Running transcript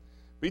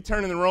Be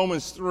turning to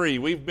Romans 3.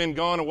 We've been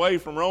gone away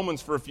from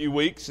Romans for a few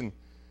weeks and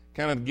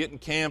kind of getting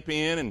camp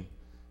in and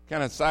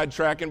kind of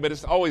sidetracking, but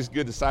it's always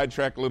good to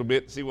sidetrack a little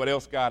bit and see what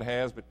else God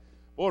has. But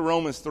boy,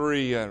 Romans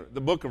 3, the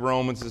book of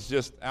Romans is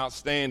just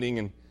outstanding,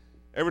 and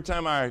every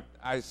time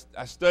I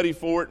study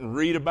for it and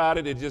read about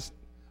it, it just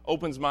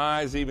opens my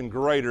eyes even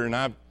greater. And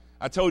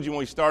I told you when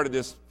we started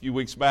this a few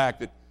weeks back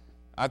that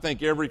I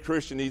think every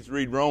Christian needs to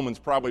read Romans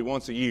probably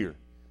once a year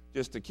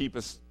just to keep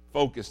us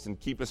focused and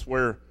keep us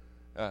where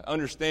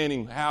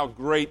understanding how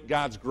great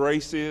God's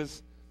grace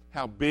is,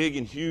 how big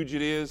and huge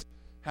it is,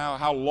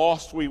 how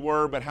lost we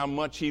were, but how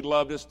much He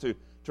loved us to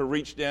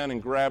reach down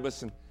and grab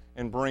us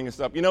and bring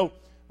us up. You know,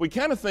 we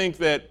kind of think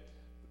that,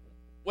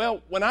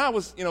 well, when I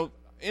was,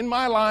 in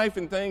my life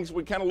and things,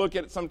 we kind of look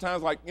at it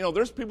sometimes like,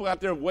 there's people out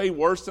there way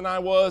worse than I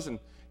was, and,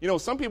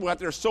 some people out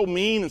there are so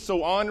mean and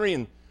so ornery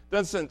and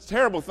done some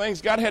terrible things.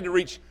 God had to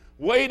reach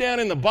way down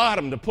in the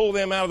bottom to pull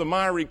them out of the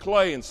miry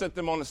clay and set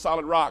them on the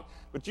solid rock.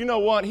 But you know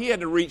what? He had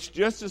to reach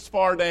just as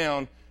far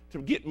down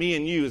to get me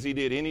and you as He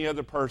did any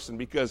other person,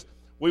 because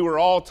we were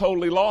all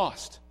totally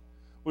lost.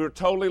 We were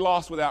totally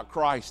lost without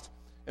Christ.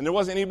 And there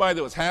wasn't anybody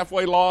that was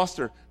halfway lost,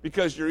 or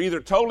because you're either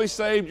totally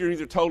saved, you're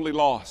either totally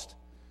lost.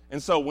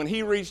 And so when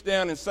He reached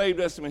down and saved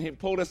us, and when He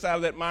pulled us out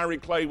of that miry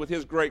clay with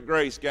His great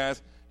grace,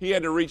 guys, He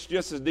had to reach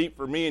just as deep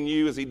for me and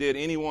you as He did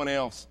anyone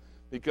else,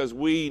 because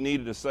we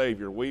needed a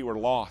Savior. We were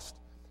lost.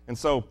 And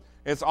so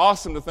it's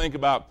awesome to think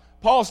about.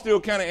 Paul's still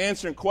kind of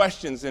answering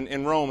questions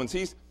in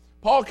Romans.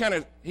 Paul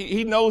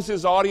he knows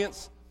his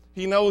audience.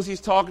 He knows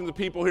he's talking to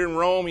people here in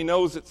Rome. He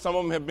knows that some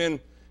of them have been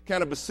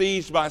kind of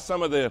besieged by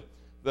some of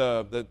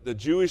the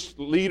Jewish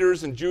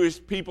leaders and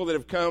Jewish people that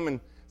have come and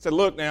said,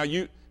 look, now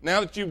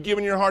that you've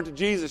given your heart to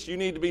Jesus, you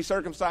need to be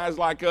circumcised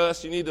like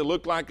us. You need to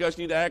look like us.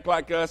 You need to act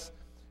like us.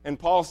 And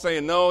Paul's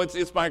saying, no,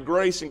 it's by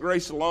grace and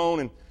grace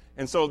alone.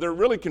 And so they're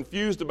really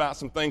confused about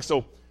some things.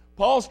 So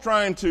Paul's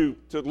trying to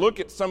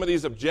look at some of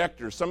these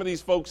objectors, some of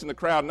these folks in the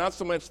crowd, not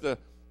so much the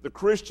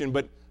Christian,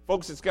 but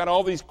folks that's got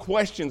all these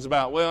questions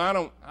about, well, I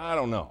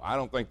don't know. I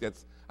don't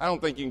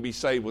think you can be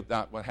saved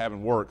without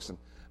having works. And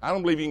I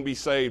don't believe you can be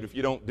saved if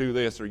you don't do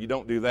this or you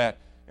don't do that.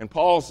 And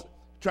Paul's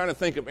trying to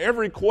think of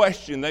every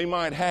question they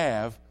might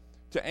have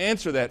to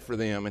answer that for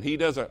them, and he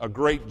does a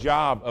great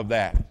job of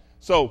that.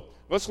 So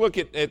let's look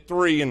at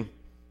 3,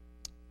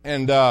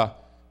 and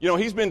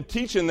he's been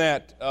teaching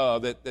that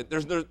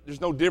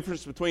there's no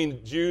difference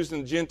between Jews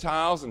and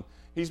Gentiles, and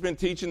he's been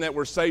teaching that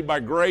we're saved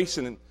by grace,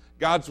 and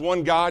God's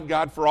one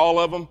God for all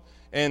of them.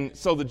 And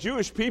so the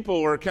Jewish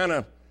people are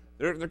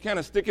they're kind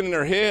of sticking in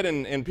their head,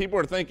 and people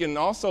are thinking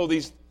also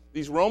these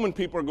Roman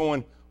people are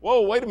going,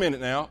 whoa, wait a minute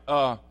now.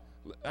 Aren't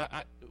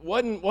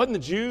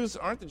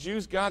the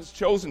Jews God's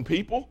chosen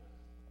people?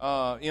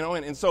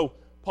 And so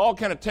Paul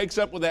kind of takes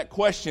up with that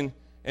question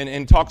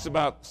and talks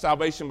about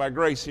salvation by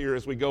grace here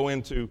as we go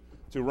into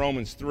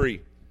Romans 3.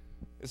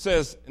 It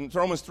says in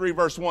Romans 3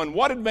 verse 1,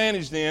 what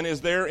advantage then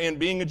is there in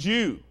being a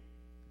Jew?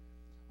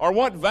 Or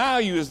what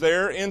value is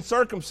there in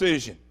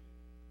circumcision?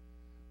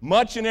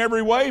 Much in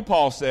every way,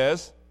 Paul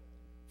says.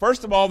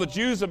 First of all, the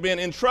Jews have been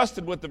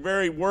entrusted with the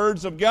very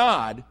words of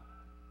God.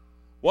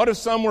 What if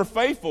some were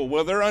faithful?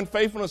 Will their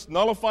unfaithfulness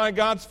nullify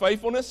God's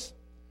faithfulness?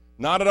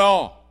 Not at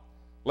all.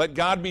 Let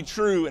God be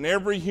true and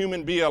every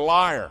human be a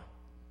liar,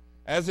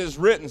 as is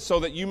written, so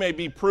that you may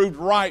be proved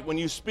right when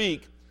you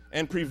speak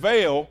and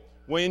prevail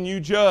when you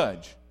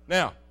judge.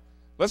 Now,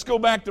 let's go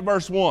back to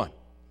verse 1.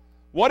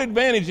 What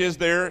advantage is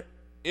there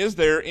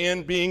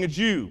in being a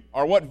Jew?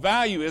 Or what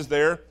value is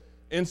there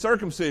in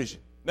circumcision?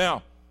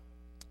 Now,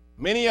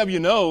 many of you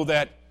know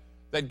that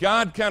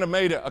God kind of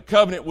made a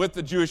covenant with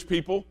the Jewish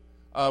people,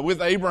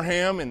 with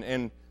Abraham,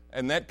 and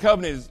that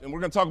covenant is, and we're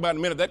going to talk about in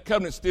a minute,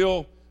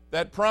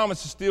 that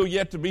promise is still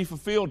yet to be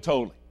fulfilled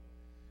totally.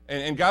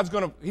 And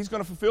He's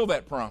going to fulfill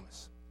that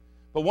promise.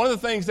 But one of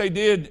the things they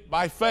did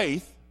by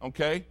faith,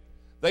 okay,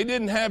 they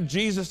didn't have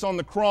Jesus on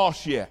the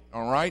cross yet,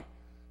 all right?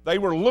 They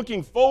were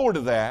looking forward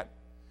to that,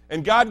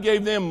 and God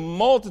gave them a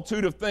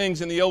multitude of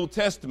things in the Old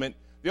Testament.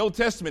 The Old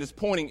Testament is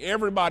pointing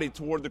everybody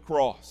toward the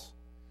cross.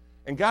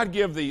 And God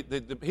gave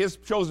His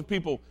chosen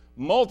people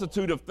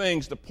multitude of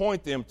things to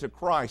point them to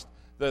Christ,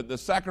 the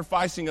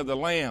sacrificing of the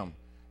lamb,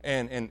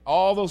 and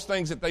all those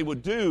things that they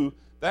would do.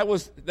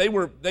 They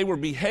were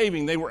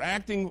behaving, they were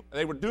acting,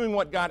 they were doing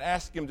what God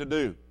asked them to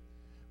do.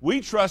 We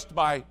trust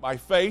by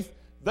faith.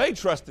 They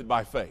trusted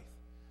by faith.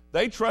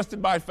 They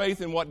trusted by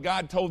faith in what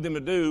God told them to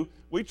do.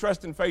 We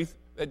trust in faith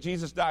that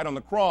Jesus died on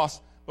the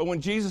cross. But when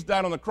Jesus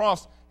died on the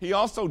cross, He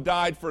also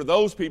died for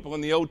those people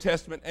in the Old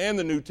Testament and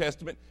the New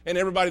Testament and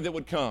everybody that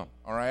would come,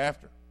 all right,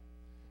 after.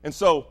 And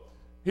so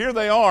here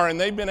they are, and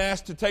they've been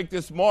asked to take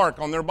this mark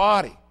on their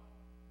body.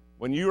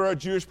 When you are a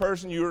Jewish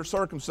person, you are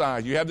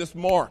circumcised. You have this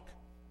mark.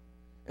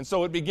 And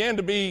so it began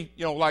to be,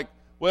 like,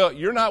 well,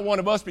 you're not one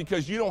of us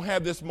because you don't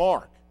have this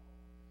mark.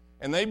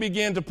 And they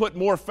began to put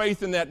more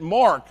faith in that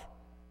mark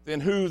than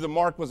who the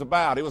mark was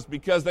about. It was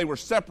because they were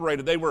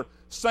separated, they were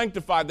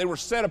sanctified, they were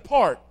set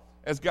apart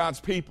as God's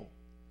people.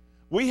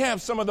 We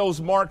have some of those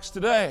marks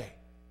today.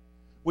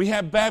 We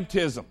have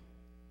baptism.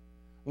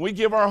 When we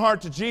give our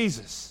heart to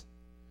Jesus,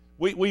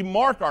 we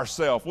mark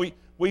ourselves.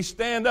 We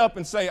stand up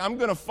and say, I'm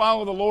going to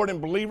follow the Lord in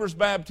believer's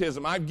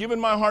baptism. I've given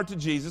my heart to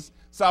Jesus.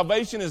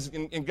 Salvation is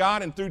in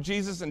God and through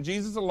Jesus and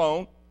Jesus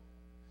alone.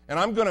 And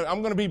I'm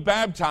going to be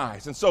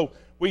baptized. And so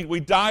we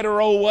die to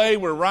our old way,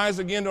 we rise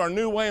again to our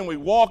new way, and we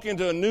walk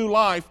into a new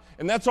life,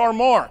 and that's our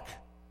mark.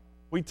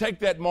 We take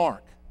that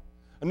mark.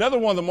 Another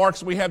one of the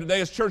marks we have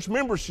today is church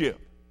membership.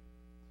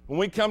 When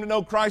we come to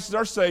know Christ as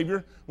our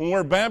Savior, when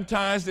we're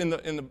baptized in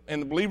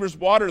the believer's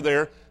water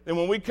there, then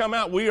when we come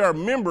out, we are a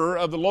member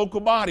of the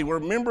local body. We're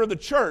a member of the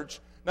church.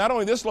 Not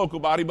only this local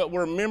body, but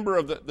we're a member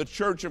of the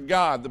church of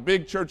God, the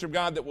big church of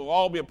God that we'll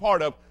all be a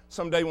part of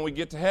someday when we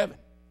get to heaven.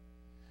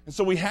 And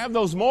so we have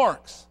those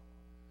marks.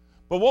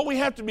 But what we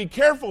have to be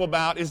careful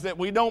about is that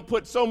we don't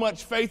put so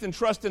much faith and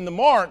trust in the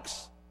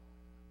marks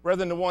rather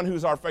than the one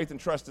whose our faith and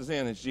trust is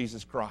in, is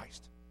Jesus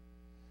Christ.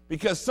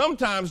 Because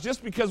sometimes,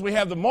 just because we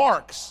have the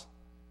marks,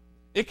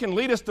 it can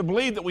lead us to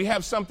believe that we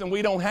have something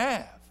we don't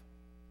have.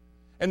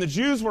 And the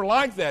Jews were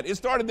like that. It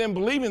started them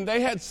believing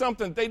they had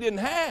something they didn't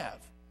have.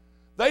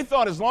 They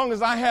thought, as long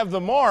as I have the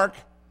mark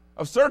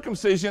of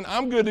circumcision,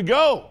 I'm good to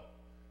go.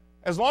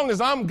 As long as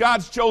I'm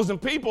God's chosen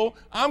people,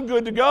 I'm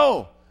good to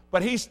go.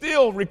 But he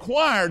still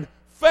required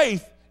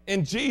faith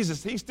in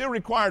Jesus. He still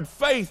required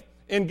faith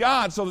in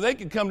God so that they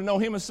could come to know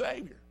him as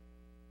Savior.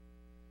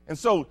 And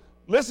so,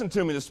 listen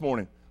to me this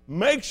morning.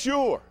 Make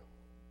sure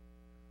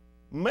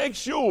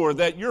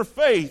that your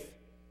faith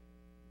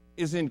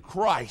is in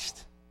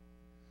Christ.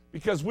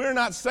 Because we're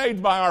not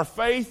saved by our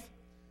faith.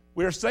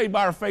 We're saved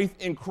by our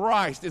faith in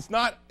Christ. It's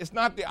not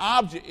the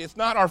object. It's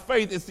not our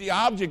faith. It's the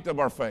object of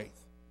our faith.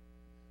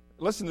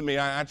 Listen to me.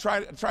 I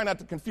try not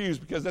to confuse,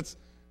 because that's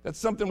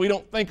something we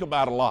don't think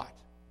about a lot.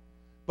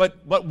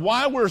 But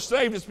why we're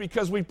saved is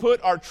because we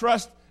put our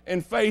trust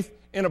and faith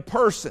in a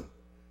person.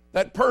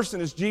 That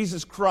person is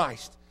Jesus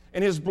Christ.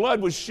 And his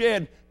blood was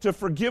shed to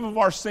forgive of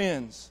our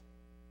sins.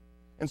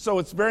 And so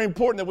it's very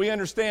important that we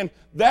understand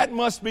that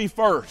must be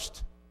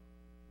first.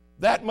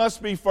 That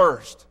must be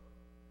first.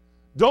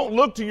 Don't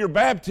look to your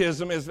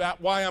baptism as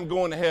why I'm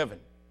going to heaven.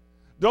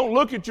 Don't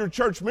look at your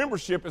church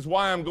membership as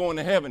why I'm going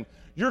to heaven.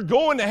 You're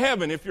going to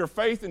heaven if your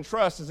faith and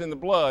trust is in the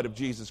blood of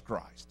Jesus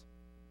Christ.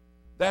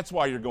 That's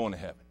why you're going to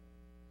heaven.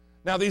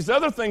 Now, these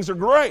other things are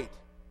great.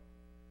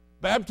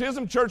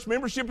 Baptism, church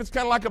membership, it's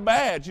kind of like a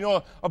badge. You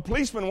know, a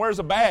policeman wears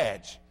a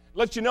badge. It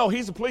lets you know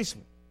he's a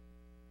policeman.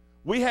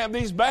 We have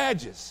these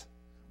badges.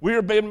 We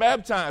are being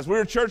baptized.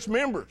 We're church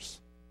members.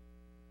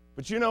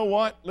 But you know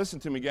what? Listen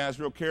to me, guys,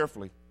 real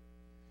carefully.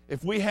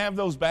 If we have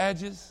those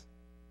badges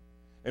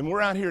and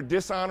we're out here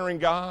dishonoring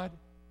God,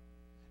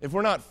 if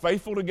we're not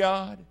faithful to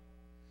God,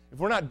 if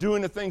we're not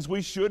doing the things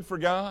we should for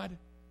God,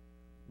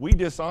 we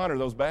dishonor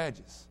those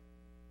badges.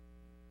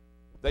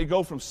 They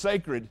go from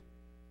sacred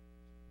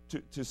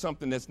to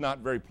something that's not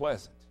very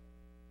pleasant.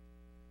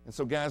 And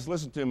so, guys,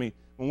 listen to me.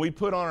 When we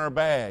put on our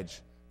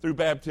badge through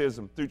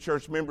baptism, through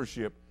church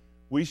membership,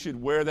 we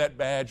should wear that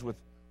badge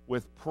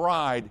with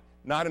pride,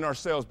 not in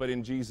ourselves, but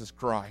in Jesus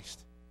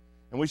Christ.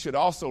 And we should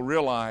also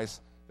realize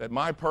that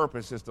my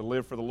purpose is to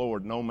live for the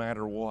Lord no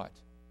matter what.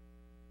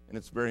 And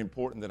it's very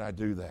important that I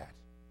do that.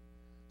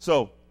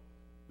 So,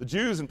 the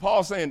Jews and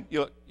Paul saying,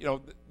 you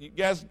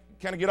guys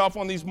kind of get off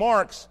on these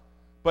marks,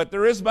 but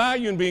there is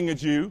value in being a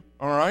Jew,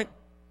 all right?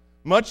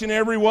 Much in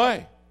every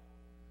way.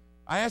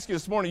 I ask you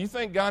this morning, you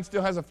think God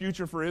still has a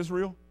future for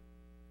Israel?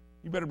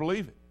 You better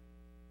believe it.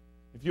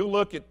 If you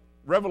look at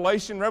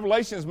Revelation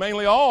is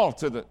mainly all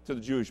to the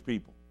Jewish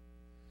people.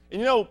 And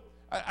you know,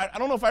 I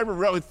don't know if I ever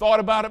really thought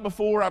about it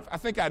before. I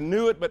think I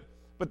knew it,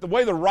 but the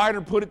way the writer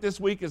put it this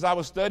week as I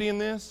was studying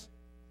this,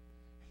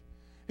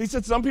 he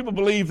said some people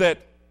believe that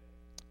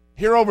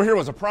over here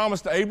was a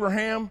promise to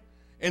Abraham,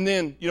 and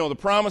then, the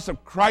promise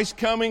of Christ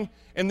coming,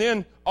 and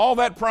then all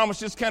that promise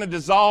just kind of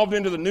dissolved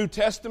into the New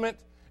Testament,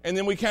 and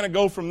then we kind of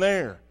go from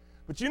there.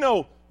 But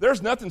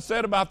there's nothing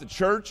said about the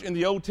church in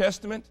the Old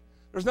Testament.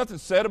 There's nothing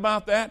said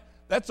about that.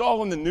 That's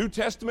all in the New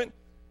Testament.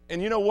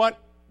 And you know what?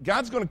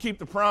 God's going to keep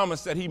the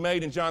promise that he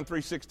made in John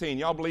 3:16.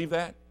 Y'all believe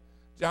that?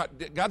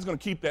 God's going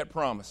to keep that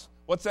promise.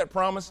 What's that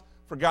promise?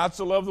 For God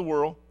so loved the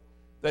world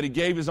that he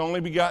gave his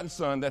only begotten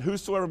Son, that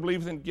whosoever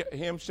believes in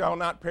him shall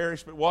not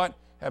perish, but what?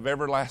 Have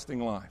everlasting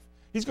life.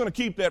 He's going to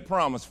keep that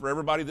promise for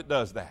everybody that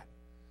does that.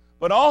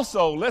 But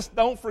also,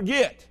 don't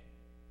forget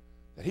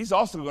that he's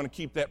also going to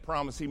keep that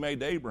promise he made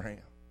to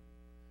Abraham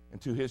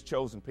and to his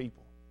chosen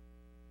people.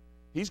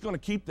 He's going to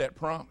keep that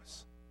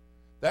promise.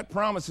 That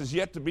promise is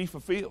yet to be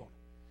fulfilled.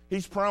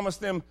 He's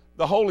promised them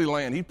the Holy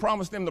Land. He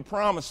promised them the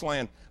Promised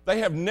Land. They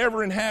have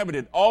never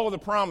inhabited all of the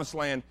Promised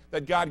Land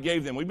that God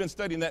gave them. We've been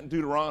studying that in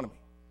Deuteronomy.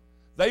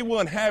 They will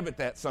inhabit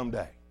that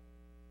someday.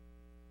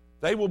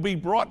 They will be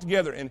brought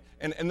together, and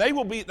they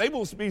will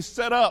be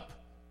set up.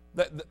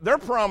 Their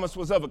promise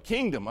was of a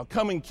kingdom, a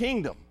coming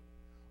kingdom.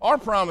 Our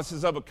promise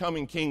is of a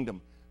coming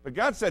kingdom. But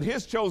God said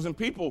his chosen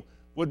people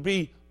would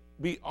be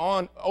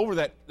on over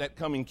that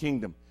coming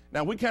kingdom.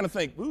 Now we kind of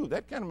think, ooh,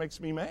 that kind of makes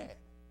me mad.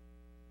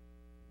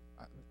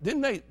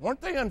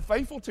 Weren't they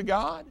unfaithful to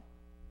God?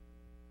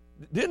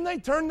 Didn't they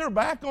turn their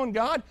back on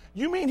God?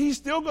 You mean he's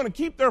still going to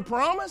keep their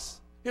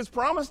promise? His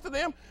promise to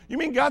them? You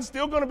mean God's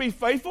still going to be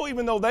faithful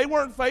even though they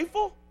weren't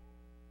faithful?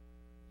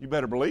 You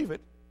better believe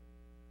it.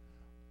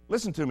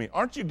 Listen to me.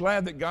 Aren't you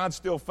glad that God's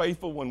still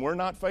faithful when we're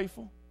not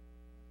faithful?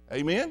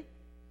 Amen?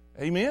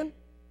 Amen?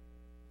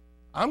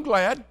 I'm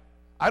glad.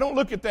 I don't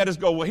look at that as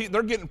go, well,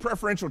 they're getting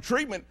preferential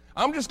treatment.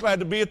 I'm just glad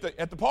to be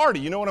at the party.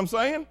 You know what I'm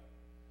saying?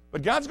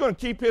 But God's going to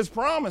keep his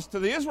promise to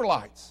the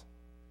Israelites.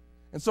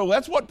 And so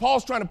that's what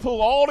Paul's trying to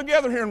pull all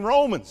together here in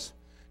Romans.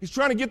 He's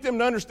trying to get them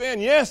to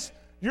understand, yes,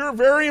 you're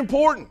very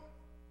important.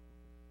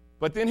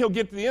 But then he'll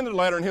get to the end of the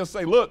letter and he'll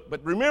say, look,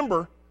 but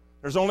remember,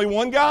 there's only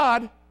one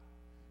God,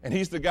 and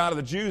he's the God of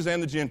the Jews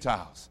and the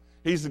Gentiles.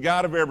 He's the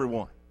God of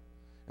everyone.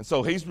 And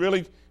so he's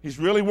really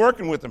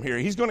working with them here.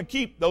 He's going to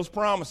keep those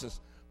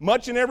promises.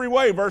 Much in every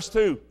way, verse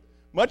 2.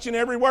 Much in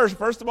every way.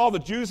 First of all, the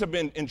Jews have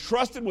been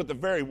entrusted with the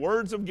very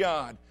words of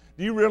God.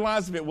 Do you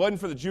realize if it wasn't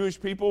for the Jewish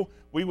people,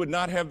 we would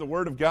not have the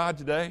Word of God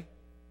today?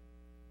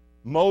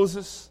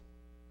 Moses,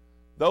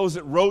 those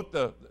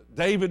that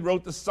David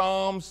wrote the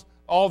Psalms,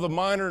 all the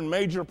minor and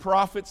major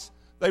prophets,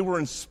 they were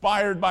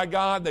inspired by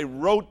God. They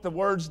wrote the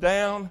words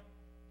down.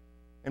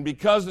 And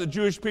because of the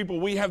Jewish people,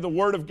 we have the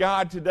Word of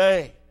God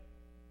today.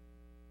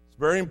 It's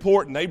very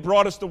important. They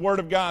brought us the Word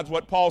of God, is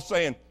what Paul's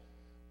saying.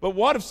 But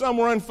what if some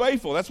were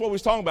unfaithful? That's what we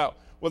was talking about.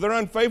 Will their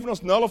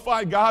unfaithfulness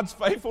nullify God's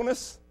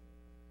faithfulness?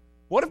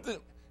 What if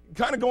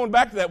kind of going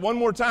back to that one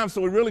more time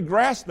so we really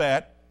grasp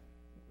that,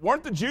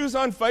 weren't the Jews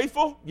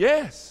unfaithful?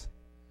 Yes.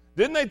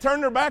 Didn't they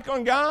turn their back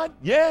on God?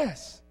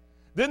 Yes.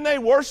 Didn't they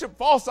worship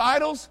false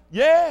idols?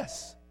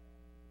 Yes.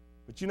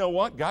 But you know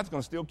what? God's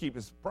going to still keep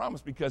his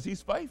promise because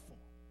he's faithful.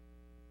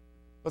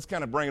 Let's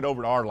kind of bring it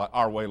over to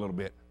our way a little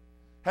bit.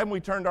 Haven't we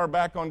turned our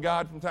back on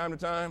God from time to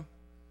time?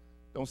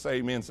 Don't say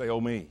amen, say, oh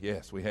me.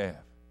 Yes, we have.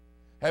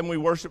 Haven't we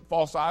worshiped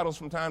false idols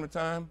from time to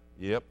time?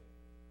 Yep.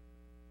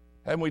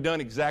 Haven't we done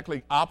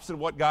exactly opposite of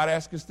what God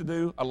asked us to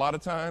do a lot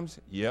of times?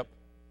 Yep.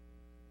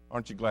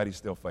 Aren't you glad he's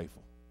still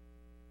faithful?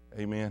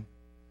 Amen.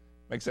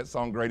 Makes that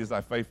song, Great Is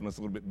Thy Faithfulness,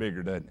 a little bit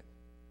bigger, doesn't it?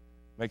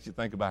 Makes you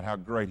think about how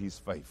great he's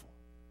faithful.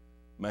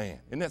 Man,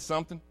 isn't that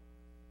something?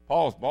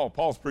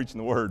 Paul's preaching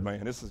the word,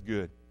 man. This is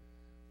good.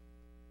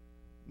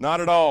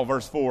 Not at all,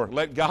 verse 4.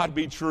 Let God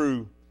be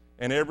true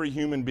and every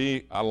human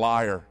be a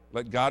liar.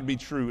 Let God be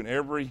true and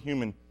every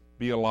human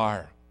be a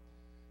liar.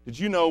 Did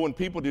you know when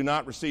people do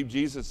not receive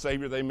Jesus as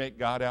Savior, they make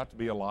God out to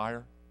be a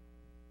liar?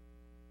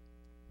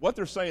 What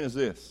they're saying is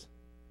this: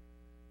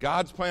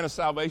 God's plan of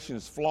salvation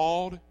is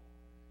flawed,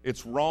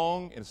 it's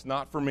wrong, and it's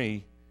not for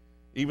me,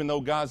 even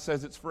though God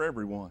says it's for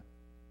everyone.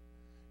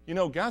 You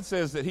know, God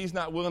says that he's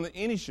not willing that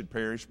any should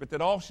perish, but that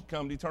all should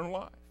come to eternal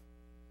life.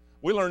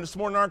 We learned this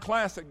morning in our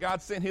class that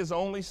God sent his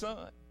only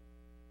Son.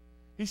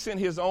 He sent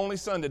his only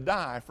Son to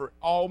die for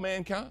all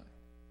mankind.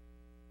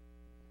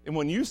 And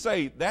when you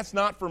say, that's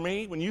not for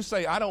me, when you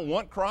say, I don't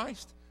want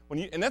Christ,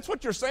 and that's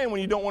what you're saying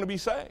when you don't want to be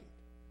saved.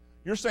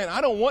 You're saying,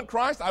 I don't want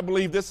Christ. I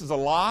believe this is a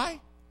lie.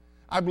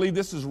 I believe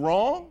this is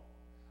wrong.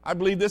 I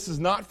believe this is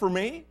not for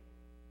me.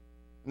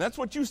 And that's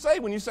what you say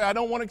when you say, I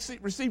don't want to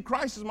receive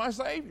Christ as my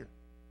Savior.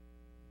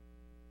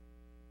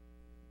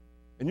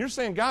 And you're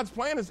saying God's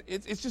plan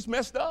it's just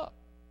messed up.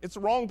 It's a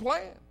wrong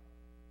plan.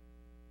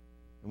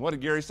 And what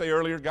did Gary say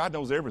earlier? God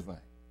knows everything.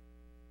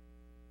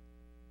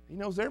 He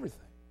knows everything.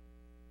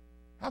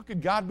 How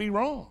could God be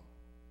wrong?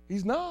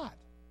 He's not.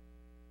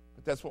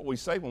 But that's what we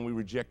say when we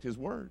reject his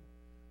word.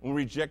 When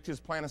we reject his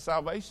plan of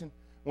salvation.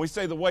 When we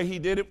say the way he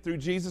did it through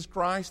Jesus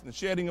Christ and the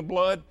shedding of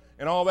blood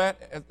and all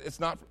that, it's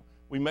not.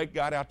 We make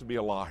God out to be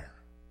a liar.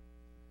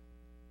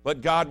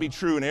 Let God be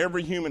true and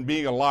every human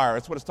being a liar.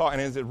 That's what it's talking.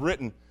 And is it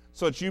written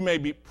so that you may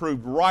be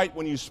proved right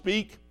when you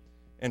speak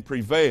and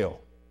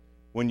prevail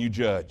when you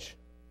judge.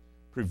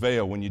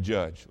 Prevail when you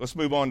judge. Let's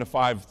move on to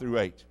 5 through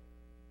 8.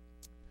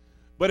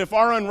 But if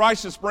our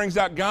unrighteousness brings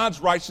out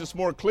God's righteousness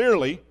more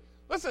clearly,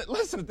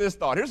 listen to this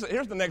thought.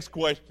 Here's the next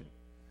question.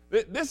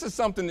 This is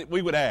something that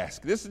we would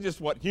ask. This is just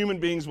what human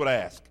beings would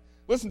ask.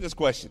 Listen to this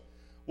question.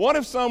 What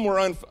if some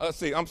were,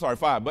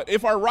 5. But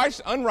if our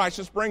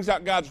unrighteousness brings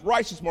out God's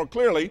righteousness more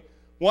clearly,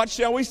 what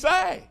shall we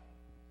say?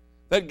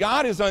 That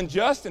God is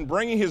unjust in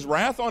bringing his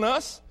wrath on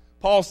us?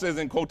 Paul says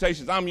in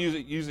quotations, I'm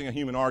using a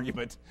human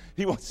argument.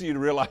 He wants you to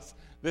realize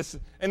this.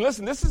 And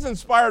listen, this is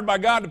inspired by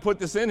God to put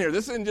this in here.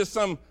 This isn't just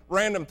some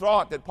random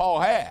thought that Paul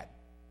had.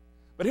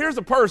 But here's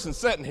a person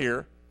sitting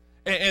here,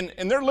 and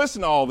they're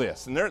listening to all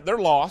this, and they're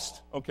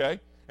lost, okay?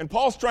 And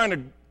Paul's trying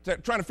to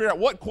figure out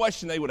what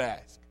question they would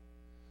ask.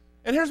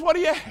 And here's what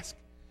he asked.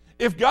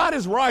 If God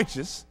is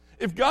righteous,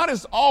 if God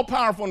is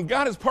all-powerful and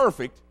God is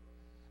perfect,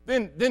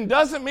 then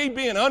doesn't me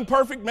being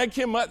unperfect make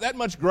him that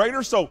much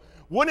greater? So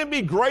wouldn't it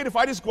be great if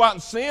I just go out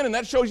and sin, and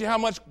that shows you how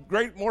much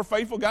more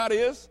faithful God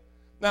is?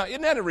 Now,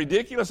 isn't that a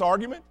ridiculous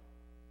argument?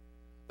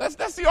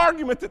 That's the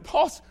argument that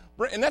Paul's,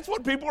 and that's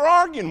what people are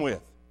arguing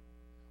with.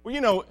 Well,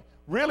 you know,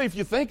 really, if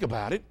you think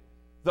about it,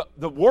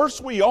 the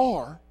worse we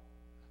are,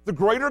 the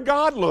greater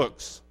God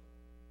looks.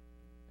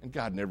 And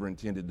God never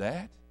intended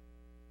that.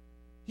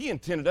 He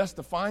intended us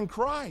to find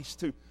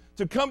Christ,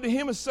 to come to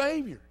him as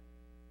Savior.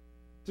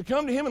 to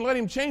come to him and let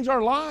him change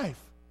our life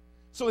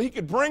so that he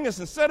could bring us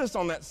and set us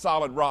on that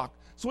solid rock,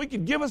 so he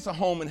could give us a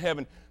home in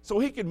heaven, so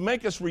he could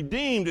make us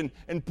redeemed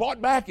and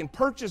bought back and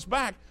purchased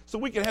back so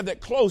we could have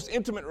that close,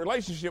 intimate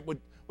relationship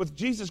with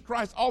Jesus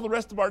Christ all the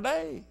rest of our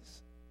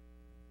days.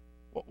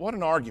 What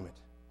an argument.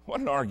 What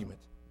an argument.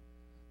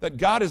 That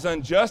God is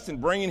unjust in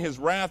bringing his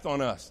wrath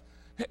on us.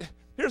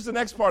 Here's the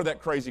next part of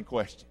that crazy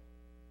question.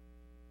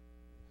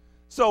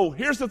 So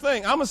here's the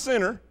thing. I'm a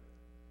sinner.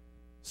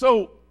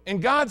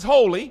 And God's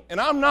holy,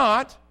 and I'm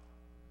not.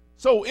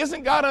 So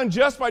isn't God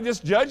unjust by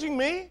just judging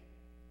me?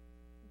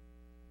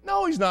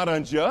 No, he's not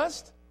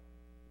unjust.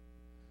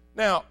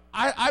 Now,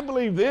 I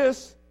believe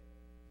this.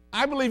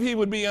 I believe he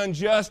would be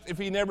unjust if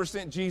he never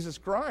sent Jesus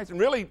Christ. And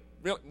really,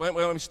 well,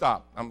 let me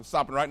stop. I'm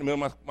stopping right in the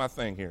middle of my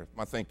thing here,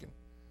 my thinking.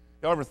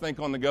 Y'all ever think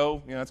on the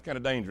go? That's kind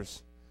of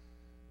dangerous.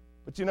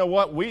 But you know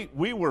what? We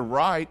were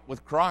right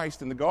with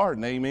Christ in the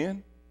garden,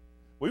 amen?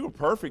 We were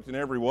perfect in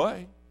every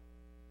way.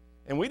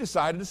 And we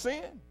decided to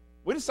sin.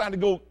 We decided to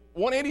go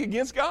 180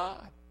 against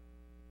God.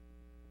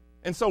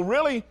 And so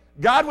really,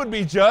 God would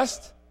be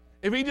just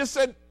if he just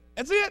said,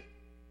 that's it.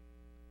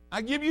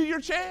 I give you your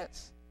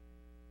chance.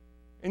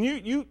 And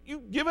you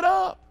give it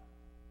up.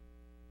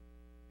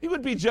 He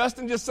would be just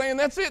in just saying,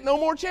 that's it, no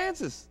more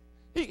chances.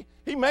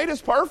 He made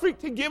us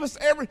perfect. He gave us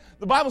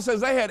the Bible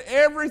says they had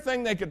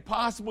everything they could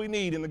possibly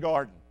need in the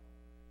garden.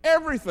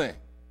 Everything.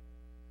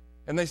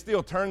 And they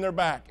still turned their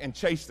back and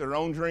chased their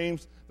own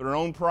dreams, their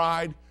own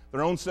pride,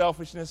 their own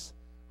selfishness.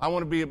 I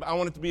want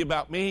it to be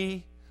about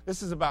me.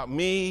 This is about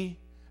me.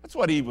 That's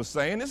what Eve was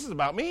saying. This is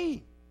about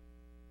me.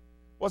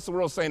 What's the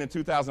world saying in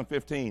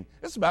 2015?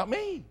 It's about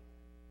me.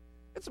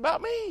 It's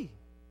about me.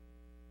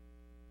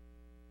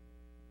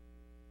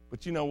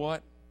 But you know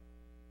what?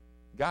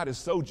 God is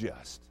so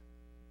just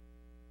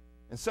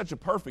and such a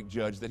perfect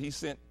judge that he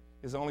sent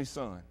his only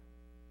son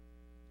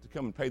to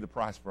come and pay the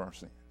price for our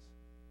sins.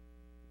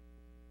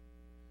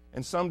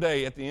 And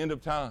someday at the end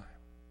of time,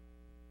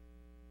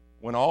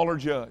 when all are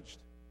judged,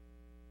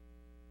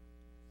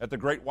 at the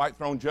great white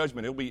throne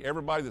judgment, it'll be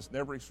everybody that's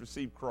never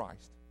received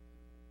Christ.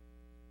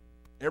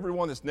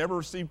 Everyone that's never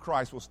received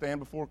Christ will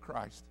stand before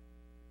Christ,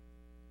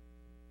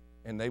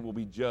 and they will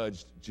be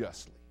judged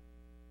justly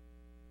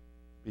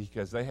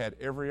because they had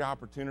every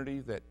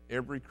opportunity that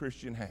every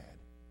Christian had,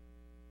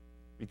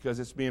 because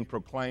it's being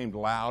proclaimed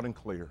loud and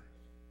clear.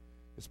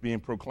 It's being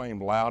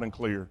proclaimed loud and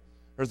clear.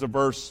 There's a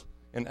verse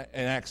in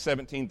Acts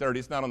 17:30.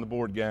 It's not on the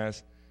board,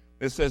 guys.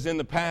 It says, in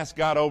the past,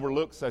 God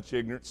overlooked such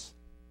ignorance,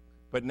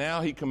 but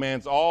now he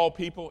commands all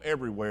people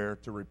everywhere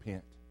to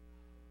repent.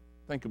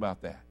 Think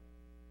about that.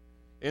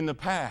 In the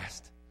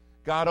past,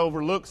 God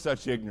overlooked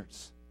such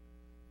ignorance,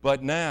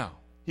 but now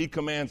he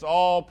commands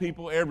all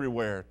people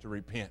everywhere to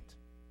repent.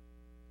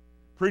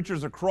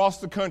 Preachers across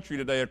the country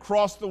today,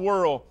 across the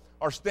world,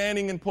 are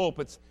standing in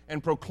pulpits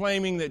and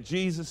proclaiming that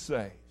Jesus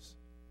saves.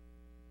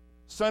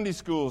 Sunday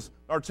schools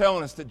are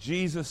telling us that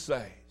Jesus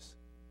saves.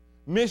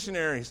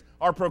 Missionaries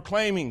are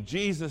proclaiming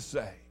Jesus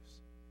saves.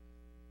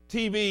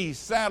 TV,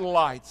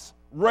 satellites,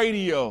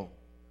 radio,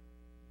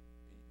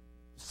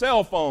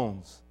 cell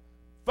phones,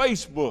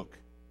 Facebook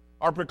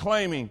are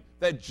proclaiming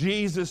that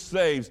Jesus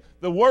saves.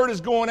 The word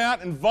is going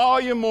out in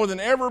volume more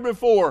than ever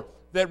before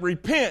that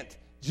repent,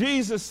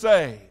 Jesus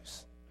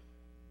saves.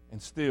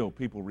 And still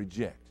people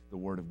reject the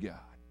word of God.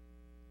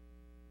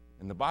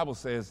 And the Bible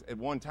says at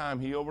one time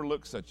he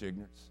overlooked such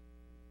ignorance,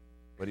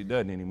 but he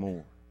doesn't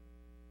anymore.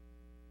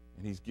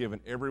 And he's given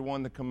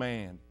everyone the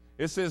command.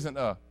 This isn't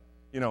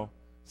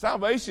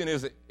salvation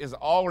is an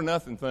all or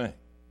nothing thing. If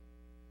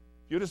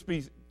you'll just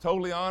be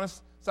totally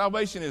honest,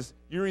 salvation is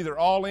you're either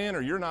all in or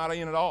you're not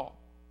in at all.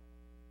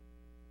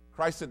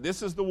 Christ said,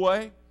 this is the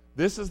way,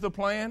 this is the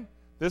plan,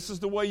 this is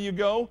the way you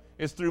go.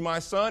 It's through my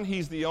Son.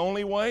 He's the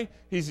only way.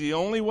 He's the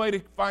only way to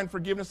find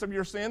forgiveness of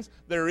your sins.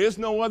 There is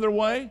no other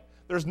way.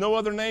 There's no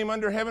other name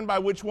under heaven by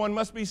which one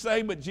must be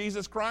saved but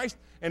Jesus Christ.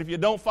 And if you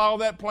don't follow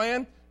that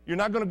plan, you're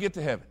not going to get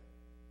to heaven.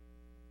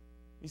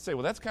 You say,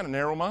 well, that's kind of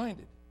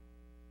narrow-minded.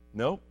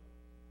 Nope,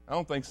 I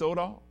don't think so at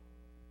all.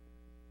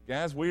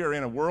 Guys, we are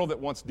in a world that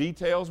wants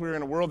details. We're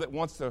in a world that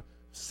wants a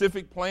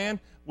specific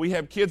plan. We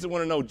have kids that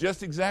want to know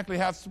just exactly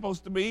how it's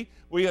supposed to be.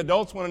 We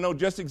adults want to know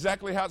just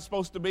exactly how it's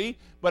supposed to be.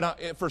 But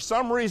for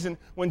some reason,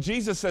 when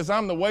Jesus says,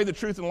 I'm the way, the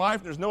truth, and life,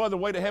 and there's no other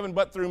way to heaven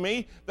but through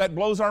me, that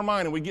blows our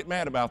mind, and we get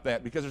mad about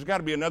that because there's got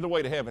to be another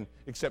way to heaven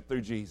except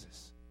through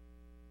Jesus.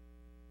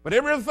 But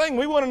every other thing,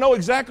 we want to know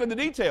exactly the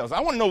details.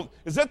 I want to know,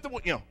 is that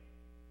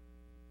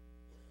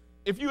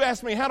if you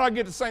ask me, how do I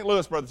get to St.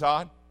 Louis, Brother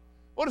Todd?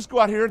 We'll just go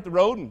out here at the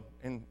road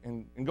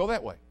and go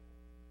that way.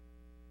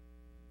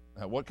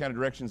 What kind of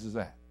directions is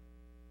that?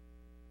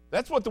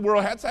 That's what the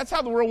world has. That's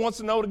how the world wants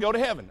to know to go to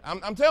heaven.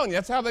 I'm telling you,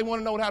 that's how they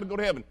want to know how to go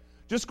to heaven.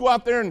 Just go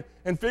out there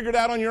and figure it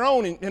out on your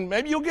own, and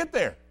maybe you'll get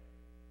there.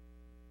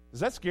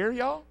 Does that scare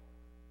y'all?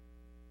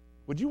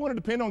 Would you want to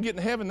depend on getting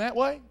to heaven that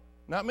way?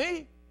 Not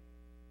me.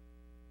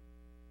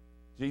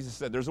 Jesus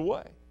said there's a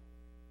way.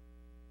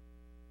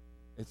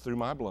 It's through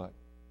my blood.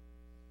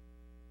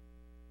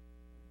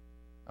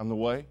 I'm the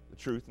way, the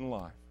truth, and the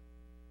life.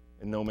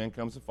 and no man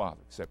comes to the Father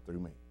except through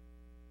me.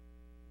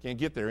 Can't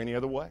get there any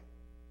other way.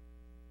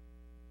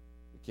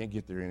 You can't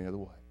get there any other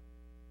way.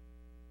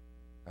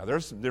 Now,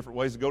 there's some different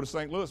ways to go to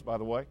St. Louis, by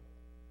the way.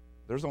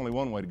 There's only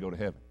one way to go to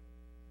heaven,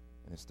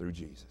 and it's through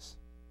Jesus.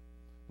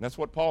 And that's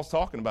what Paul's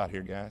talking about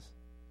here, guys.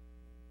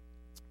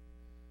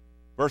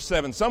 Verse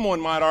 7, someone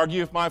might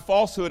argue, if my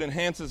falsehood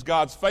enhances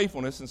God's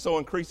faithfulness and so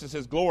increases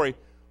his glory,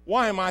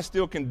 why am I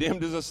still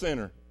condemned as a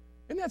sinner?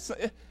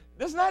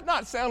 Does that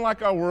not sound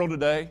like our world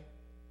today?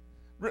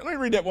 Let me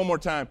read that one more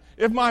time.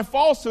 If my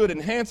falsehood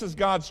enhances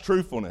God's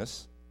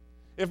truthfulness,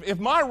 if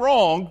my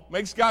wrong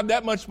makes God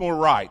that much more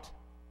right,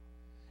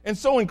 and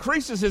so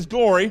increases his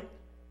glory,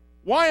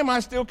 why am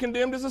I still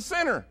condemned as a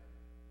sinner?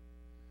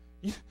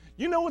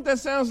 You know what that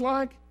sounds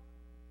like?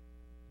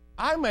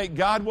 I make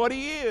God what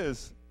he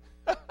is.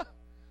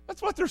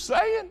 That's what they're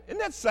saying. Isn't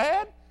that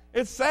sad?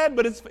 It's sad,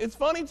 but it's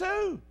funny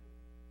too.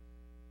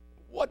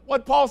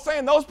 What Paul's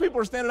saying, those people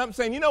are standing up and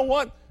saying, you know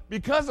what?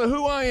 Because of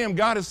who I am,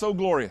 God is so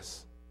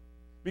glorious.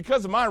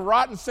 Because of my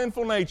rotten,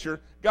 sinful nature,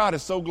 God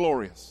is so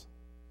glorious.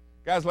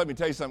 Guys, let me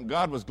tell you something.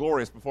 God was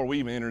glorious before we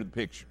even entered the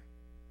picture.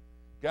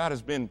 God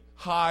has been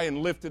high and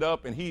lifted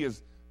up, and he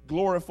is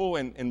gloriful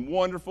and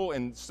wonderful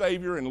and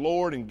Savior and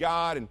Lord and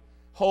God and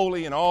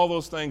holy and all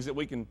those things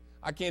that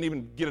I can't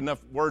even get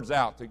enough words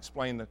out to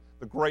explain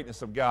the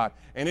greatness of God.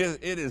 And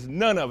it is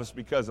none of us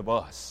because of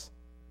us.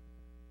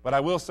 But I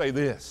will say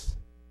this,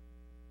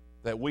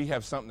 that we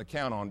have something to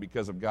count on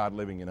because of God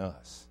living in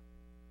us.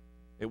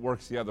 It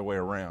works the other way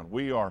around.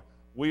 We are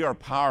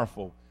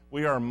powerful.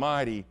 We are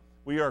mighty.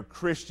 We are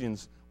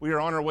Christians. We are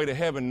on our way to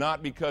heaven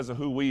not because of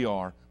who we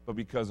are, but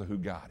because of who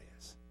God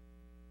is.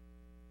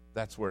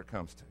 That's where it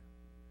comes to.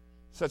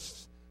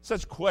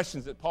 Such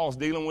questions that Paul's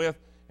dealing with.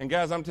 And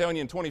guys, I'm telling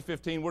you, in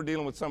 2015, we're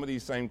dealing with some of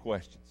these same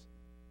questions.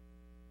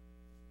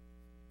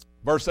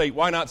 Verse 8,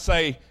 why not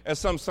say, as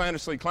some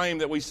slanderously claim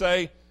that we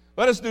say,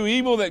 let us do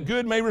evil that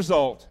good may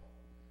result.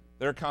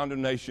 Their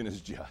condemnation is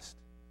just.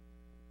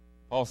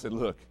 Paul said,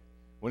 look,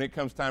 when it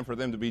comes time for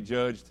them to be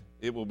judged,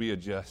 it will be a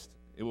just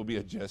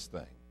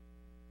thing.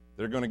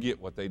 They're going to get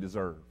what they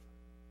deserve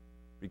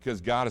because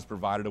God has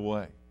provided a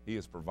way. He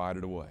has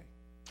provided a way.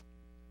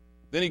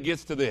 Then he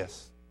gets to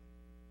this.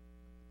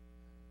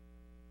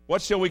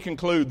 What shall we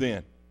conclude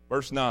then?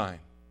 Verse 9.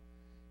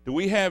 Do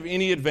we have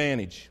any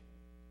advantage?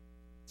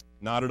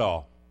 Not at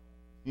all.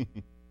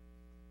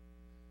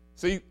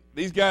 See,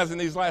 these guys in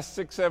these last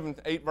 6, 7,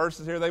 8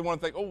 verses here, they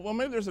want to think, oh, well,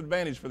 maybe there's an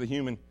advantage for the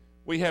human.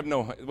 We have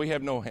no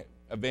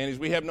advantage.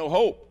 We have no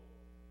hope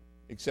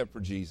except for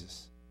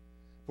Jesus.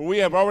 For we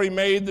have already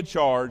made the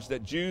charge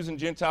that Jews and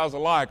Gentiles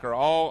alike are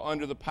all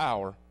under the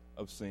power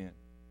of sin.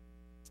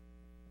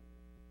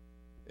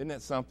 Isn't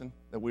that something?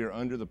 That we are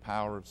under the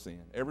power of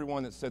sin.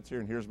 Everyone that sits here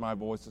and hears my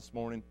voice this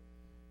morning,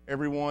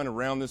 everyone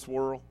around this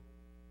world,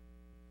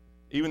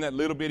 even that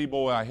little bitty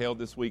boy I held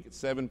this week at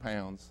 7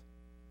 pounds,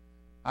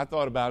 I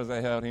thought about as I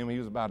held him, he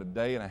was about a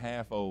day and a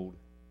half old.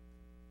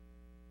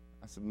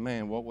 I said,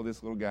 man, what will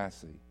this little guy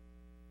see?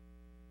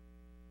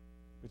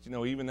 But you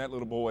know, even that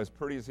little boy, as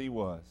pretty as he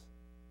was,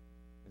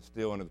 is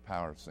still under the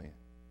power of sin.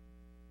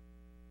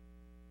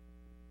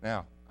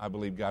 Now, I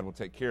believe God will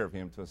take care of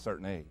him to a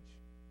certain age,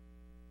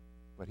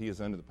 but he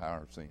is under the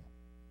power of sin.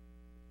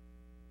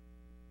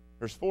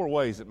 There's 4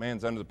 ways that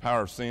man's under the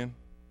power of sin.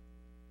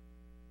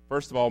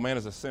 First of all, man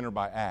is a sinner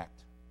by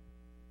act.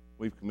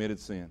 We've committed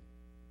sin.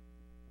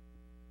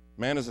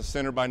 Man is a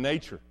sinner by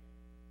nature.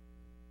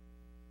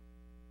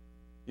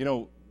 You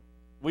know,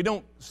 we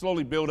don't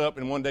slowly build up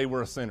and one day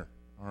we're a sinner,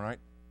 all right?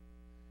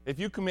 If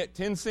you commit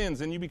 10 sins,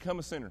 then you become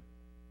a sinner.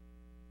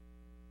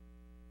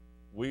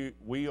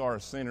 We are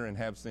a sinner and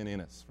have sin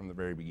in us from the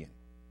very beginning.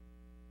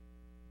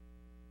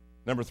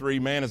 Number 3,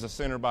 man is a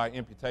sinner by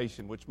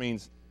imputation, which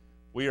means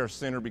we are a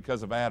sinner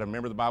because of Adam.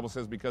 Remember, the Bible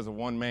says because of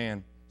one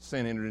man,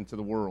 sin entered into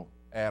the world,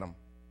 Adam.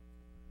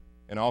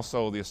 And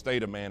also the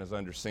estate of man is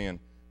under sin.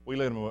 We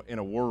live in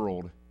a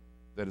world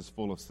that is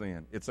full of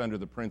sin. It's under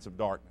the prince of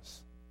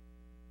darkness.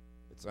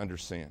 It's under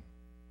sin.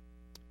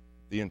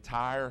 The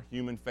entire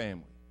human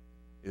family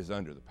is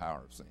under the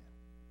power of sin.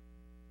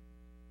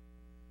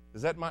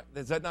 Does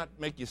that not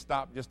make you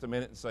stop just a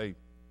minute and say,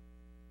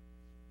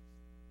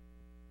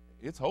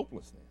 it's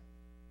hopeless then?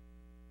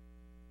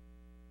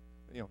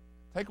 You know,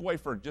 take away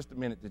for just a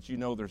minute that you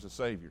know there's a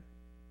Savior.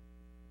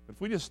 But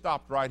if we just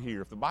stopped right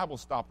here, if the Bible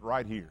stopped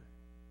right here,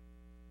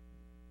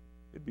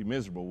 it'd be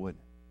miserable,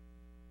 wouldn't it?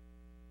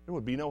 There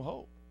would be no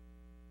hope.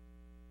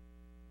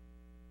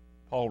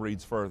 Paul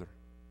reads further.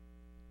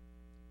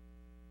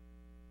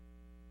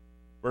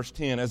 Verse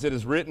 10, as it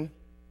is written,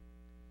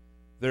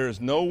 there is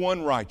no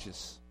one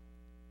righteous,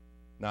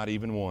 not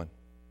even one.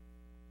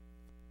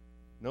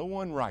 No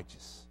one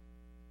righteous,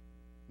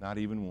 not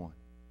even one.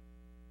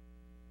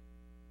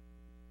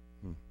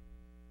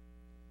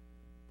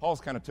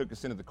 Paul's kind of took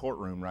us into the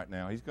courtroom right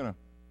now. He's going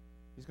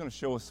to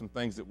show us some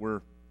things that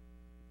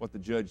what the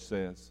judge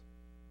says.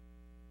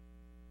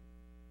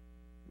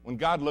 When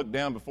God looked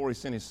down before he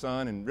sent his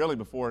son, and really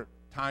before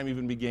time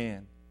even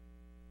began.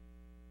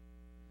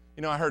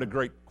 You know, I heard a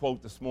great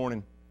quote this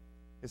morning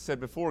It said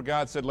before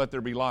God said, let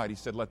there be light, he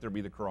said, let there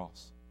be the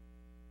cross.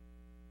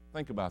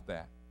 Think about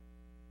that.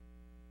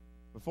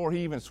 Before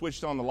he even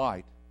switched on the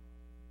light,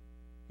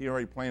 he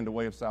already planned a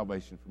way of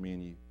salvation for me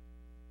and you.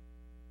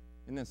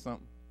 Isn't that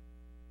something?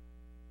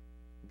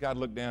 God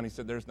looked down, he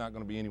said, there's not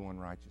going to be anyone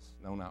righteous.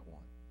 No, not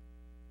one.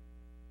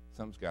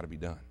 Something's got to be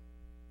done.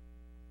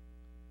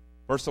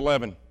 Verse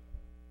 11,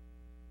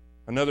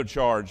 another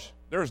charge.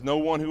 There is no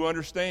one who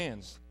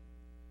understands.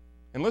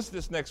 And listen to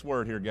this next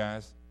word here,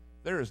 guys.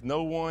 There is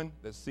no one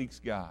that seeks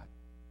God.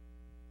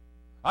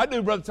 I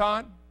do, Brother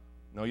Todd.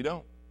 No, you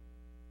don't.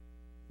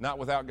 Not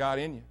without God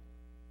in you.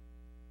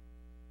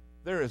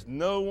 There is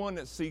no one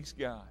that seeks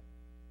God.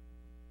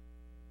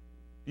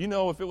 You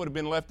know, if it would have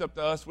been left up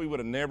to us, we would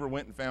have never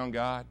went and found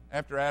God.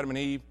 After Adam and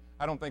Eve,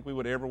 I don't think we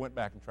would have ever went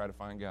back and tried to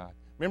find God.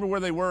 Remember where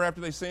they were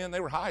after they sinned? They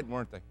were hiding,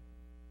 weren't they?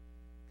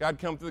 God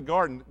come to the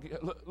garden.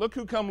 Look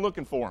who come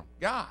looking for him.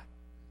 God.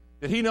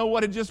 Did he know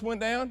what had just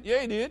went down?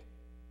 Yeah, he did.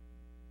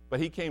 But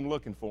he came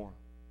looking for him.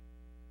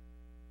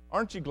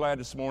 Aren't you glad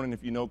this morning,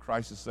 if you know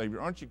Christ as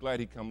Savior, aren't you glad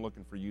he come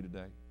looking for you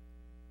today?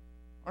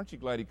 Aren't you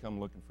glad he come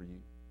looking for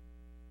you?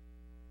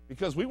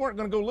 Because we weren't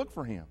going to go look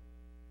for him.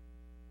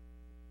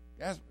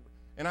 Guys,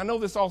 and I know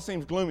this all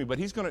seems gloomy, but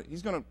he's going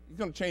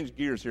to change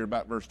gears here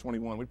about verse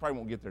 21. We probably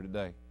won't get there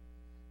today.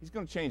 He's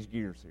going to change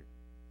gears here.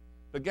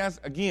 But guys,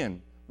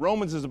 again,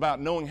 Romans is about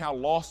knowing how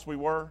lost we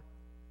were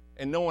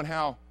and knowing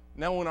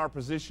our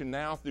position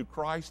now through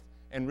Christ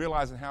and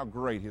realizing how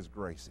great his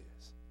grace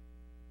is.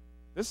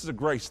 This is a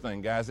grace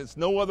thing, guys. It's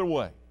no other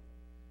way.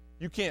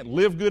 You can't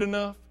live good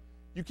enough.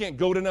 You can't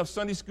go to enough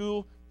Sunday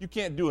school. You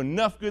can't do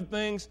enough good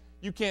things.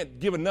 You can't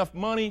give enough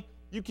money.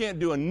 You can't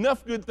do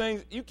enough good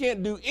things. You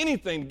can't do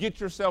anything to get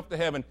yourself to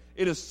heaven.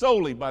 It is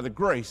solely by the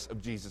grace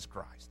of Jesus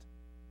Christ.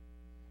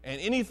 And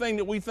anything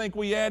that we think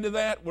we add to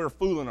that, we're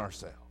fooling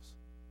ourselves.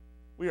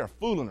 We are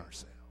fooling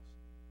ourselves.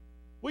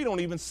 We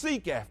don't even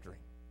seek after him.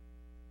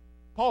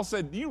 Paul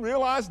said, do you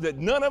realize that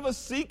none of us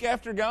seek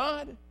after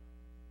God?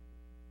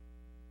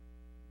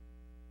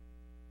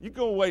 You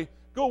go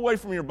away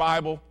from your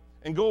Bible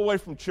and go away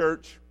from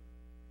church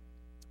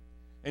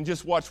and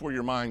just watch where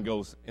your mind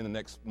goes in the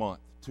next month,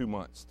 2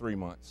 months, 3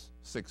 months,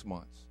 6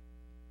 months.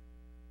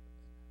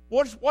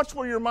 Watch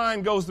where your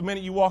mind goes the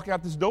minute you walk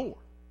out this door.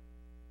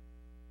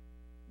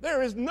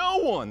 There is no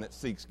one that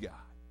seeks God.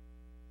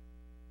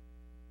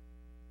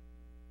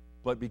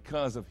 But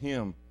because of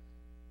him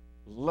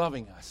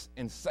loving us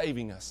and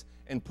saving us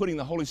and putting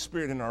the Holy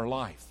Spirit in our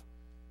life,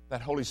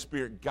 that Holy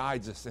Spirit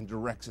guides us and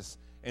directs us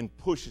and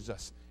pushes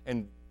us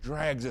and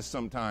drags us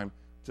sometime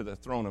to the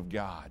throne of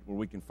God where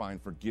we can find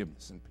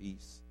forgiveness and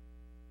peace.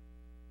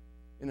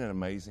 Isn't that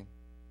amazing?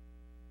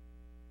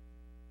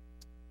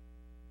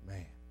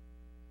 Man.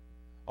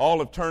 All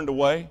have turned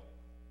away.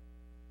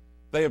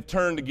 They have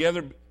turned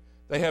together.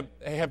 They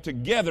have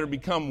together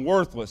become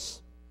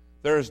worthless.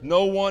 There is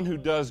no one who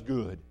does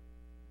good.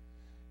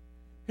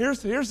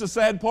 Here's the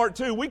sad part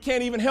too. We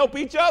can't even help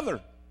each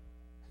other.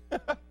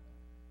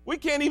 We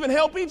can't even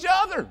help each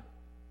other.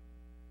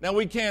 Now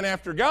we can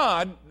after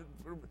God.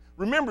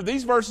 Remember,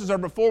 these verses are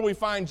before we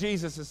find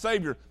Jesus as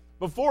Savior.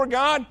 Before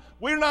God,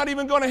 we're not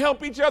even going to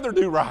help each other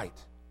do right.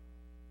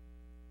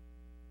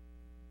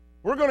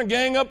 We're going to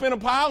gang up in a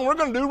pile and we're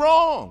going to do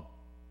wrong.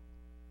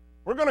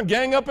 We're going to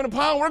gang up in a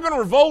pile and we're going to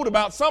revolt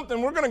about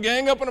something. We're going to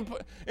gang up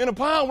in a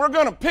pile and we're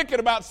going to picket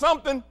about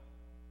something.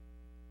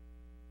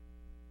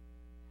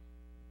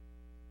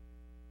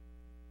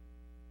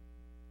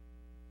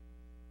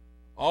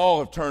 All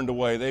have turned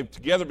away. They've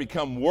together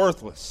become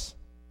worthless.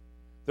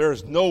 There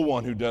is no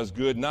one who does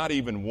good, not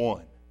even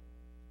one.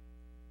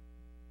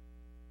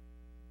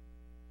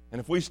 And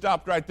if we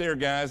stopped right there,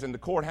 guys, in the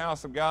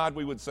courthouse of God,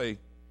 we would say,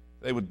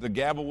 the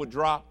gavel would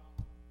drop.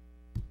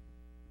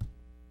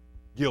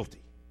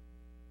 Guilty.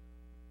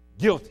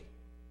 Guilty.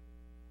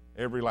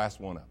 Every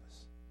last one of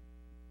us.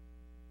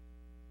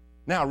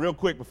 Now, real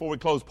quick before we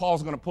close,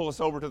 Paul's going to pull us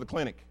over to the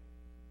clinic.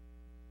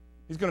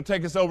 He's going to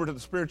take us over to the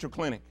spiritual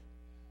clinic.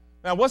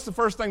 Now, what's the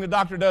first thing the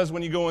doctor does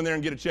when you go in there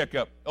and get a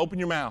checkup? Open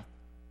your mouth.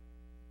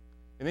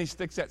 And he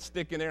sticks that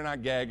stick in there, and I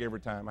gag every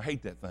time. I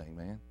hate that thing,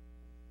 man.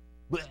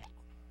 Blech.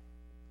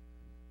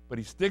 But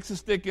he sticks a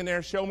stick in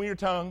there, show me your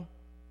tongue.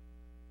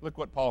 Look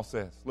what Paul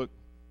says. Look,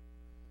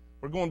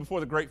 we're going before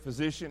the great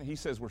physician. He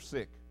says we're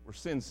sick. We're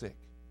sin sick.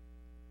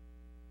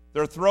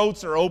 Their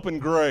throats are open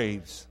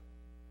graves.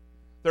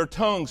 Their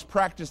tongues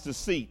practice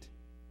deceit.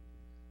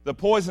 The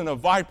poison of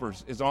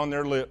vipers is on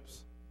their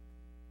lips.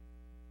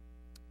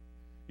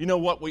 You know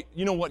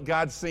what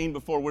God's seen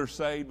before we're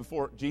saved,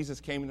 before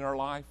Jesus came into our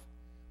life?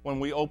 When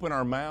we open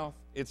our mouth,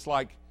 it's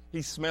like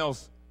he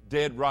smells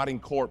dead, rotting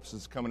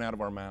corpses coming out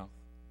of our mouth.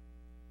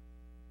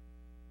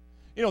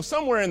 You know,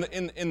 somewhere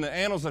in the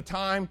annals of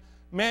time,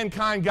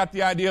 mankind got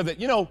the idea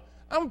that,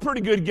 I'm a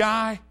pretty good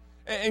guy,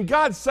 and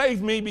God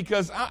saved me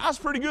because I was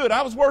pretty good.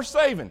 I was worth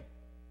saving.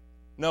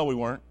 No, we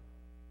weren't.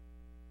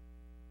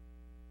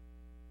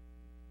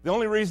 The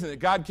only reason that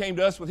God came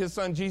to us with his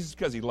son Jesus is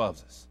because he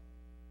loves us.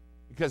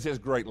 Because of his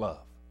great love.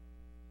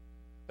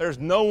 There's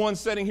no one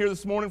sitting here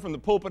this morning from the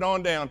pulpit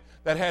on down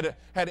that had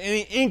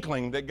any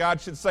inkling that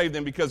God should save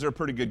them because they're a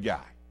pretty good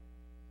guy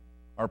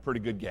or a pretty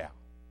good gal.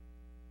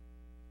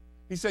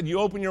 He said, you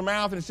open your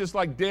mouth and it's just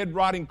like dead,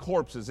 rotting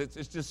corpses.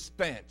 It's just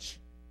stench.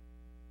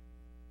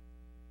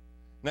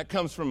 And that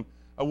comes from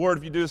a word,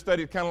 if you do a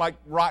study, it's kind of like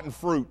rotten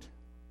fruit.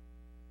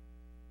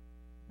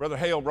 Brother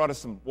Hale brought us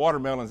some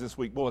watermelons this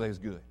week. Boy, they was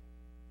good.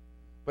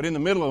 But in the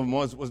middle of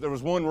them there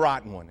was one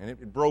rotten one, and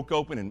it broke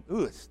open, and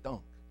it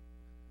stunk.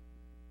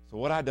 So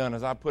what I done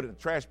is I put it in a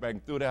trash bag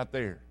and threw it out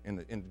there in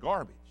the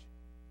garbage.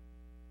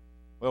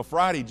 Well,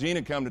 Friday,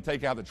 Gina come to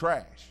take out the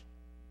trash.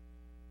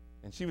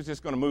 And she was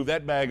just going to move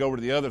that bag over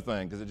to the other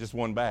thing because it's just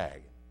one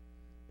bag.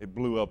 It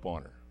blew up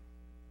on her.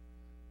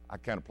 I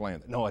kind of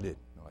planned that. No, I didn't.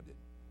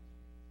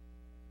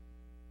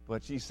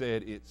 But she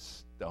said it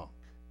stunk.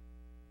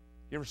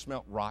 You ever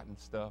smelled rotten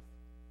stuff?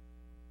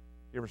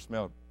 You ever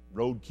smelled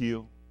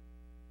roadkill?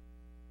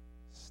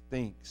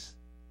 Stinks.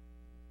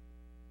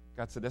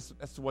 God said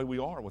that's the way we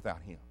are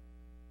without Him.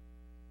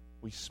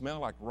 We smell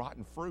like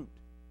rotten fruit.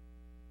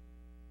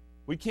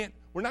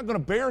 We're not going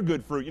to bear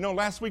good fruit. You know,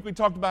 last week we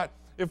talked about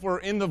if we're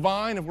in the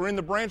vine, if we're in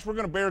the branch, we're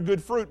going to bear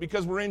good fruit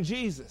because we're in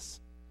Jesus.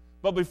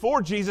 But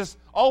before Jesus,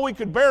 all we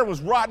could bear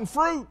was rotten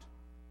fruit.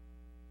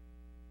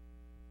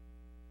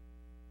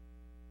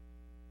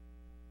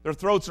 Their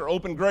throats are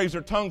open graves.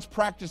 Their tongues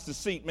practice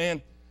deceit.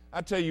 Man,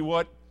 I tell you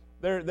what,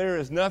 there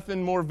is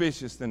nothing more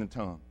vicious than a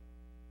tongue.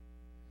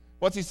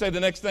 What's he say the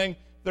next thing?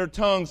 Their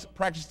tongues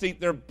practice deceit.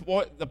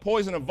 The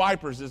poison of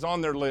vipers is on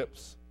their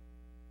lips.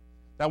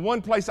 Now,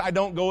 one place I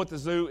don't go at the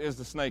zoo is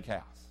the snake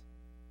house.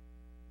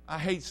 I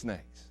hate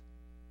snakes.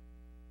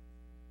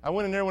 I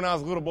went in there when I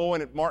was a little boy,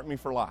 and it marked me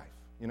for life,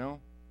 you know.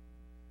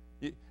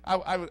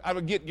 I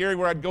would get Gary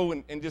where I'd go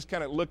and just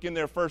kind of look in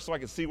there first so I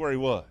could see where he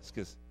was,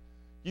 because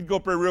you'd go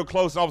up there real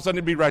close, and all of a sudden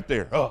it'd be right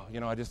there. Oh,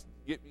 you know, I just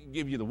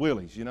give you the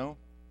willies, you know.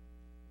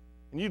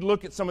 And you'd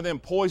look at some of them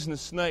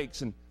poisonous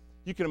snakes, and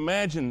you can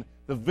imagine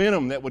the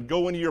venom that would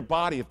go into your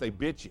body if they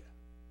bit you.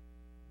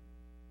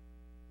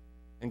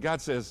 And God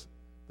says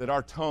that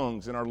our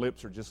tongues and our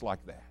lips are just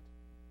like that.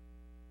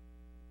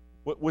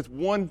 With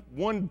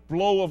one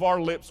blow of our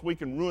lips, we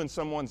can ruin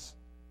someone's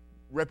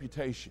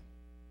reputation.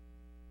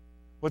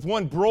 With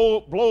one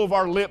blow of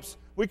our lips,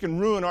 we can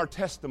ruin our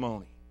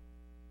testimony.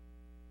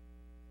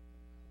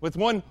 With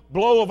one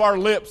blow of our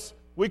lips,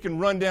 we can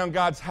run down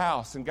God's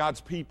house and God's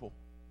people.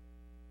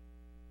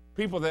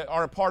 People that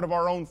are a part of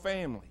our own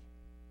family.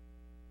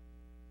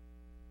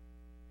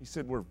 He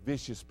said we're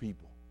vicious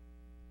people.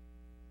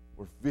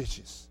 We're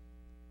vicious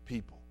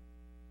people.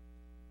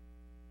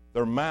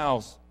 Their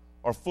mouths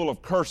are full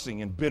of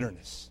cursing and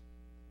bitterness.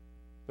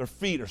 Their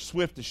feet are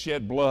swift to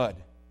shed blood.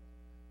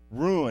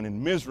 Ruin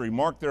and misery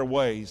mark their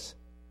ways,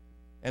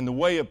 and the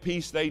way of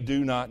peace they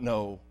do not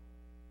know.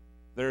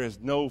 There is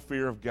no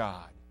fear of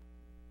God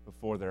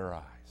before their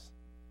eyes.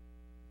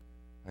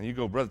 And you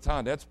go, Brother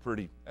Todd, that's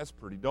pretty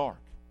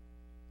dark.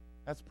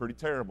 That's pretty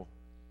terrible.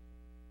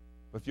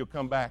 But if you'll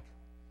come back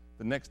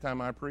the next time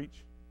I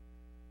preach,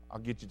 I'll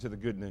get you to the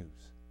good news.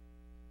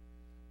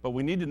 But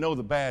we need to know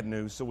the bad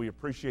news so we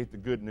appreciate the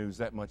good news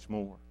that much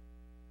more.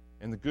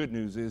 And the good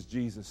news is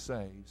Jesus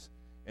saves,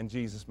 and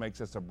Jesus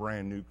makes us a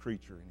brand new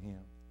creature in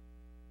Him.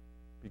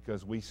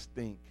 Because we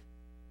stink.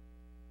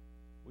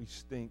 We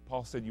stink.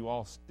 Paul said, you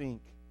all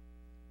stink.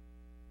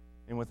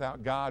 And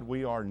without God,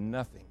 we are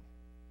nothing.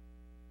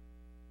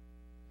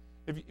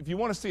 If you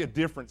want to see a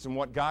difference in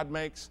what God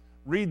makes,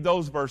 read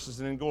those verses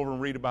and then go over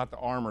and read about the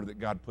armor that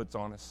God puts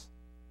on us.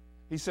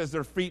 He says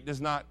their feet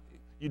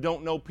you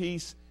don't know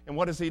peace. And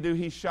what does He do?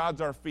 He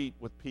shods our feet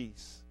with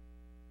peace.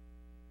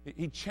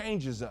 He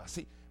changes us.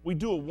 We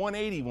do a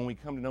 180 when we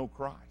come to know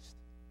Christ.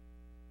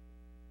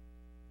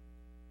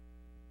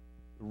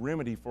 The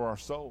remedy for our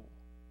soul.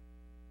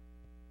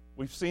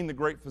 We've seen the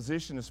great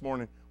physician this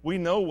morning. We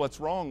know what's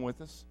wrong with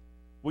us.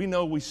 We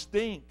know we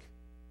stink.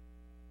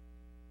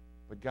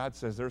 But God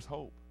says there's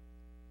hope.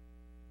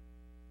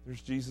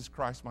 There's Jesus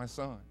Christ, my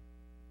Son.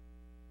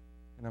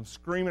 And I'm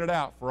screaming it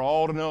out for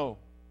all to know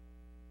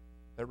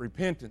that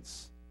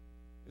repentance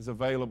is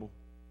available.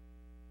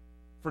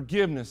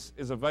 Forgiveness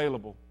is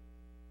available.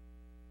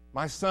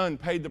 My Son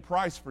paid the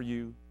price for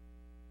you,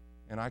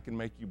 and I can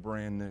make you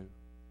brand new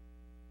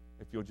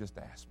if you'll just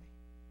ask me.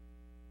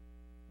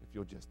 If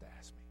you'll just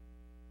ask me.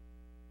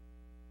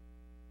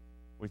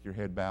 With your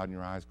head bowed and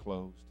your eyes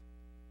closed,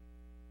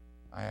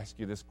 I ask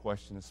you this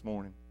question this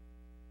morning.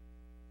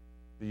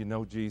 Do you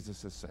know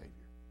Jesus as Savior?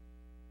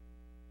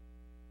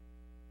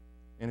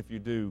 And if you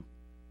do,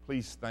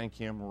 please thank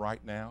Him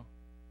right now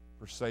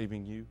for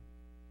saving you,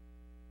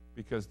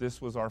 because this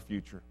was our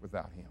future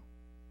without Him.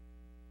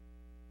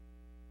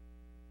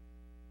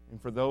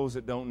 And for those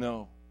that don't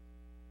know,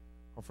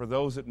 or for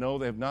those that know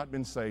they have not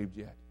been saved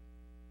yet,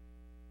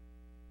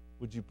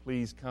 would you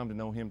please come to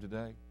know Him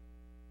today?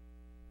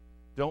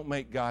 Don't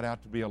make God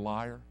out to be a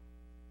liar,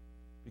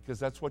 because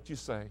that's what you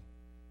say,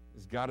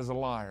 is God is a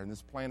liar, and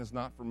this plan is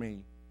not for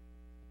me.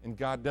 And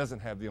God doesn't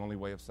have the only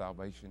way of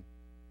salvation.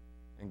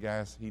 And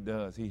guys, He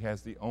does. He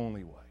has the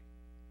only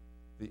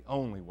way. the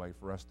only way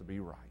for us to be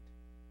right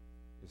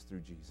is through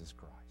Jesus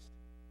Christ.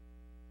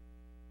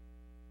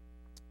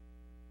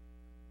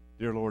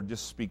 Dear Lord,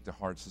 just speak to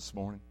hearts this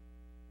morning.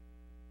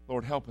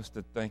 Lord, help us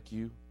to thank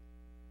you.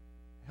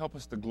 Help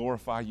us to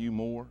glorify you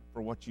more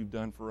for what you've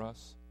done for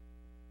us.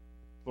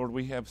 Lord,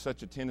 we have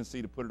such a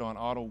tendency to put it on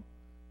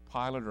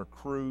autopilot or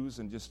cruise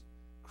and just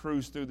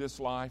cruise through this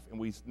life, and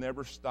we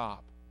never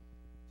stop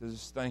to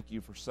just thank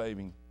you for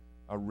saving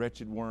a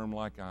wretched worm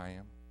like I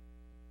am.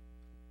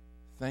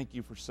 Thank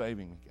you for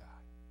saving me, God.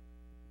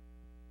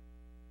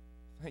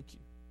 Thank you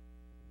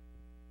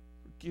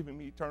for giving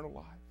me eternal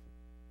life.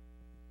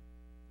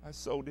 I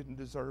so didn't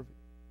deserve it.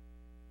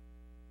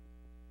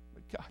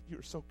 But God,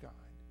 you're so kind.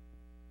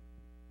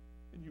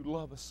 And you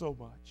love us so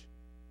much.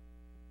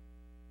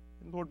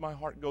 And Lord, my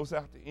heart goes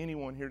out to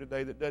anyone here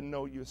today that doesn't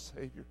know you as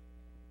Savior.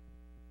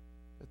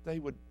 That they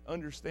would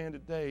understand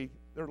today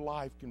their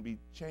life can be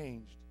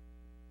changed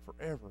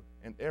forever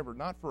and ever.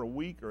 Not for a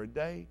week or a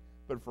day,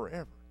 but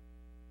forever.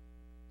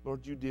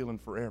 Lord, you deal in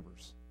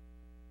forevers.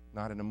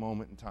 Not in a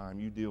moment in time.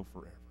 You deal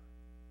forever.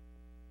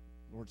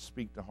 Lord,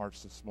 speak to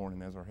hearts this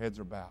morning as our heads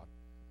are bowed,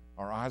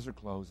 our eyes are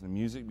closed, and the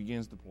music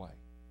begins to play.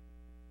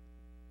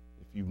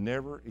 If you've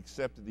never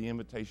accepted the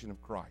invitation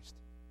of Christ,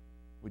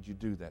 would you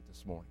do that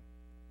this morning?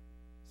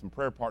 Some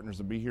prayer partners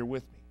will be here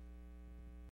with me.